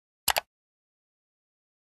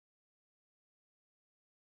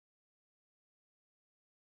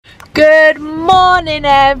Good morning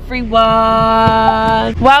everyone!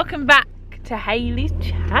 Welcome back to Hayley's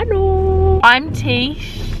channel. I'm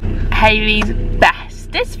Tish, Hayley's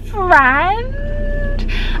bestest friend,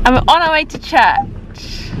 and we're on our way to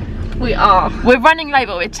church. We are. We're running late,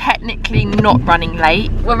 but we're technically not running late.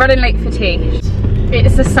 We're running late for Tish.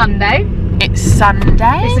 It's a Sunday. It's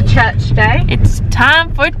Sunday. It's a church day. It's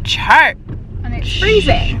time for church. And it's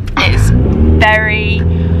freezing. It's very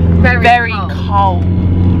cold.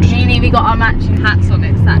 Me and Evie got our matching hats on,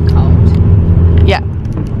 it's that cold. Yeah.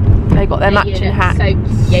 They got their matching hats. So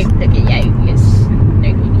cute, look at you. Yes.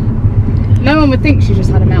 No one would think she just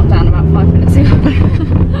had a meltdown about 5 minutes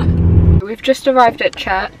ago. We've just arrived at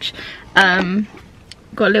church.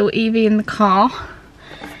 Got little Evie in the car.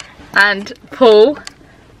 And Paul.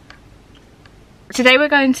 Today we're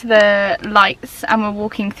going to the lights and we're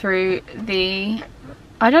walking through the,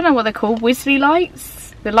 I don't know what they're called, Wisely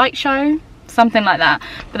lights? The light show? Something like that.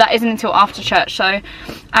 But that isn't until after church, so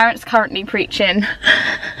Aaron's currently preaching.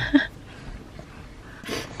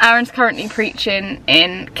 Aaron's currently preaching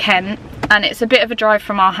in Kent, and it's a bit of a drive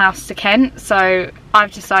from our house to Kent, so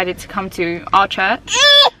I've decided to come to our church.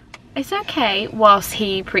 It's okay whilst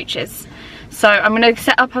he preaches. So I'm going to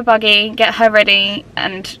set up her buggy, get her ready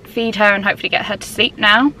and feed her and hopefully get her to sleep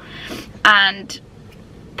now. And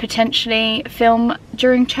potentially film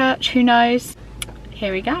during church, who knows.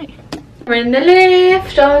 Here we go. We're in the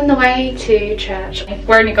lift on the way to church.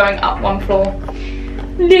 We're only going up one floor.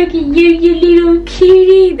 Look at you, you little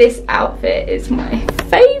cutie. This outfit is my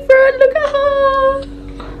favourite. Look at her.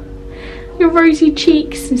 Your rosy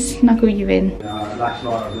cheeks and snuggle you in. Last night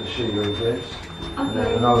I was at Sheila.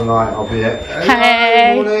 Another night I'll be at.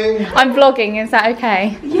 Hey, morning. I'm vlogging, is that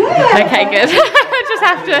okay? Yeah. Okay, good.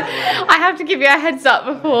 I have to give you a heads up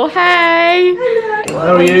before. Hey.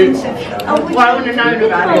 How are you? Oh, well, I want to know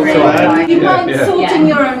about it. Do you mind sorting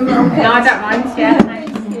your own milk? No, I don't mind, yeah.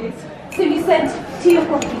 So you said to your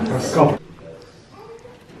coffees?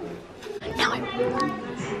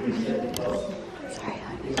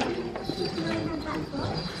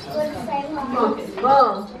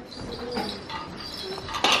 Mom.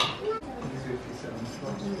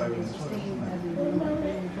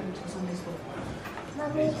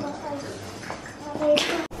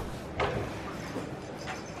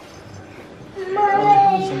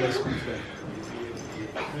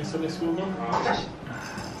 Sunday school one?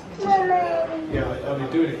 Yeah, are they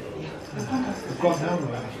doing it? They've gone down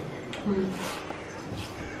there.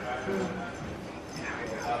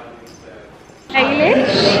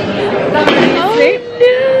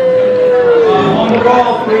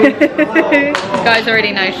 You guys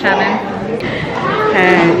already know Shannon.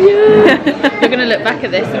 You're gonna look back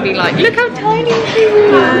at this and be like, look how tiny she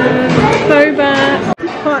is. So bad.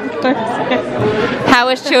 How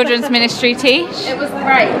was children's ministry, Tish? It was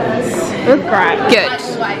great. It was great. Good.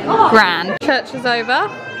 Grand. Church is over.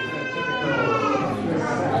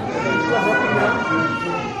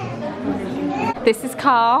 This is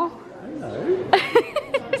Carl.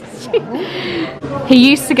 He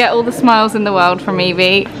used to get all the smiles in the world from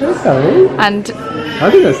Evie. Okay. And I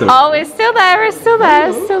think that's oh, it's still there, it's still there,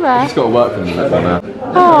 it's still there. It's got to work for them now.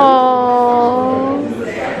 Oh,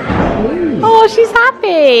 oh, she's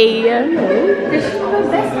happy.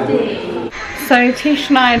 So Tish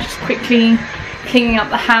and I are just quickly cleaning up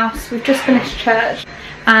the house. We've just finished church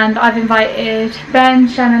and I've invited Ben,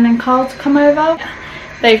 Shannon and Carl to come over.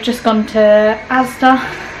 They've just gone to Asda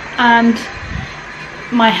and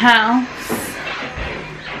my house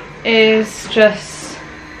is just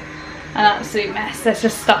an absolute mess. There's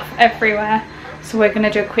just stuff everywhere. So we're going to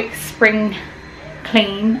do a quick spring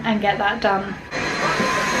clean and get that done.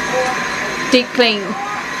 Deep clean.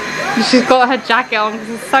 She's got her jacket on because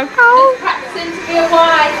it's so cold. Practicing to be a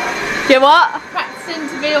wife. You what? Practicing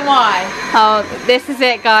to be a wife. Oh, this is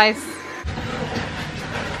it, guys.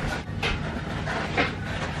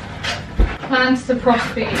 Plans to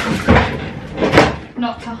prosper you,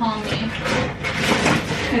 not to harm you.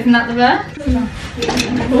 Isn't that the verse?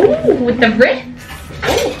 Ooh, with the riffs.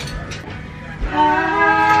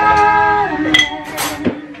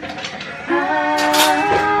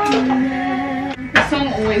 The song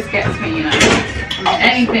always gets me, you know.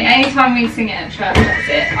 Anytime we sing it at church, that's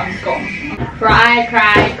it, I'm gone. Cry,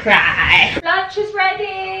 cry, cry. Lunch is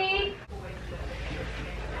ready.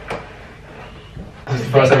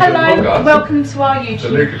 Hello, welcome to our YouTube. The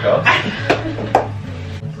Luca cast.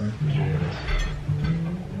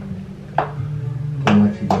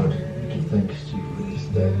 Almighty God, give thanks to you for this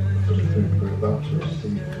day, for the food we're about to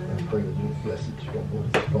receive. I pray that you'll bless it to what was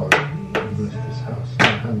inspired, and bless this house, and the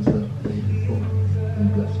hands that have laid it for, and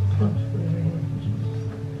bless the times for it.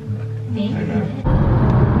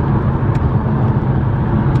 Amen.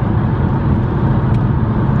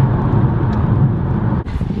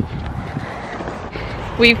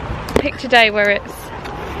 We've picked a day where it's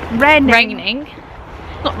raining.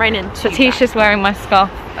 Not raining. So Tisha's wearing my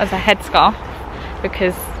scarf as a headscarf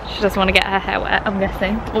because she doesn't want to get her hair wet, I'm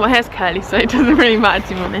guessing. Well, my hair's curly, so it doesn't really matter,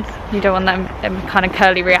 to be honest. You don't want them kind of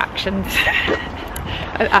curly reactions.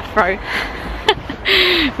 An afro.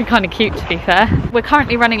 Be kind of cute, to be fair. We're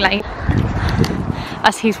currently running late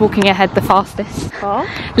as he's walking ahead the fastest. Oh.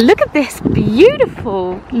 Look at this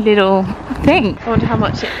beautiful little thing. I wonder how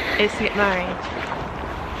much it is to get married.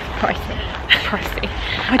 Pricey. Pricey.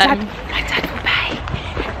 My dad will pay.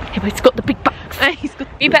 Yeah, but he's got the big bucks.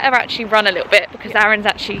 We better actually run a little bit because Aaron's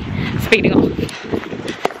actually speeding off.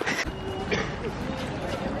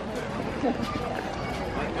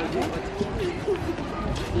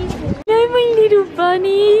 Oh, my little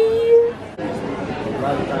bunny.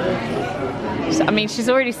 I mean, she's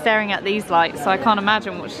already staring at these lights, so I can't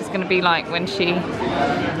imagine what she's going to be like when she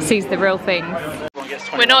sees the real thing.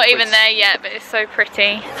 We're not even there yet, but it's so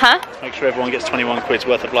pretty. Huh? Make sure everyone gets 21 quid's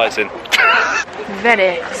worth of lights in.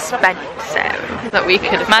 Very expensive. That we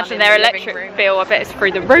could have imagine their electric bill, I bet it's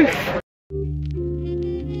through the roof.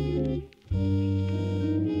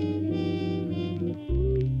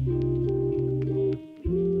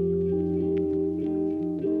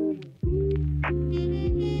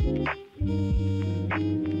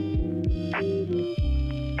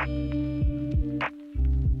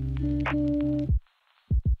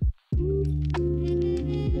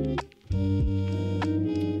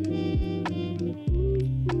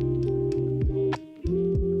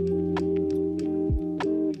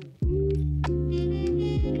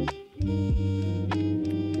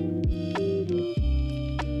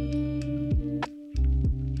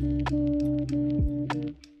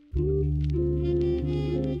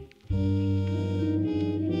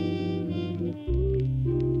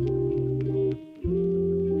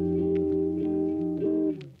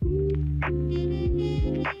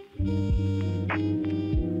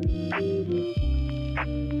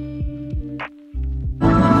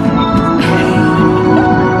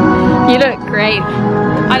 You look great.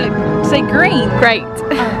 I look, say green. Great.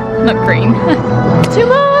 Not green.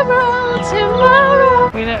 Tomorrow.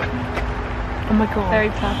 We look, oh my god, very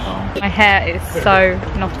purple. My hair is so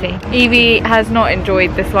knotty. Evie has not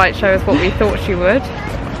enjoyed this light show as what we thought she would.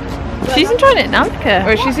 She's enjoying it now, look at her.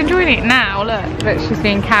 Well, she's enjoying it now, look she's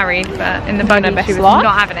being carried, but in the buggy she was life.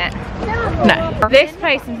 not having it. No. This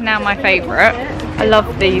place is now my favourite. I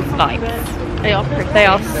love these lights. They are pretty. They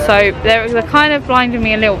are so, they're kind of blinding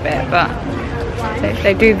me a little bit, but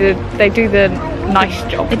they do the nice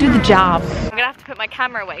job. They do the job. I'm gonna have to put my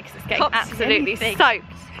camera away because it's getting absolutely soaked.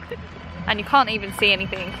 And you can't even see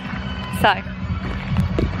anything. So,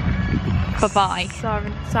 bye-bye.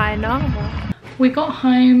 Sayonara. We got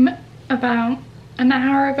home about an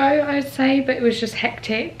hour ago, I'd say, but it was just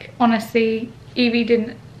hectic. Honestly, Evie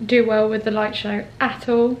didn't do well with the light show at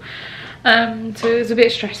all. So it was a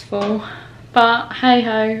bit stressful. But hey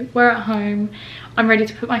ho, we're at home. I'm ready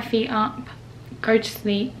to put my feet up, go to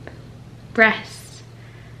sleep, rest,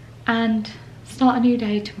 and start a new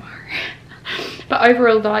day tomorrow. But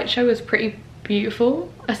overall, the light show was pretty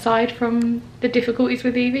beautiful. Aside from the difficulties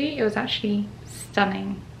with Evie, it was actually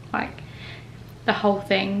stunning, like the whole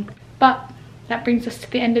thing. But that brings us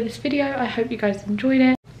to the end of this video. I hope you guys enjoyed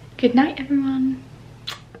it. Good night, everyone.